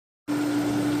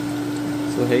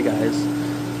So hey guys,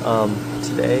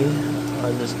 today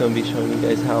I'm just going to be showing you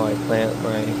guys how I plant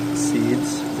my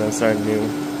seeds. I'm starting a new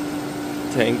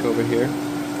tank over here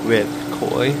with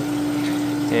koi,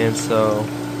 and so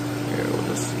here we'll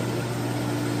just see.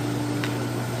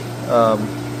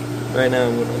 Right now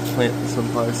I'm going to plant the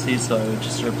sunflower seeds, so I would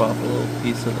just rip off a little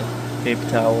piece of the paper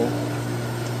towel,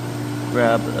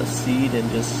 grab a seed and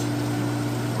just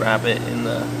wrap it in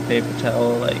the paper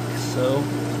towel like so.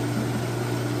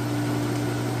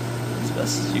 As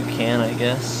best as you can, I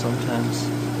guess. Sometimes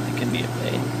it can be a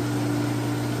pain.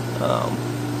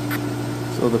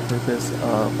 So the purpose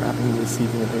of wrapping the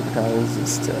seeds in the paper towels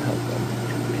is to help them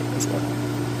germinate as well.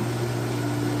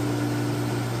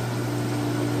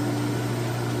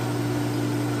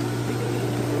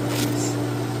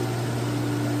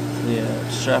 So yeah,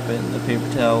 strap it in the paper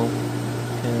towel,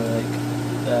 kind of like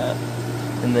that,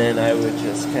 and then I would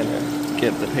just kind of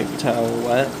get the paper towel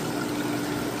wet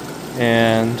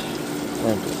and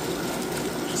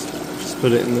just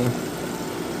put it in the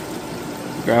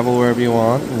gravel wherever you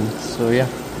want, and so yeah.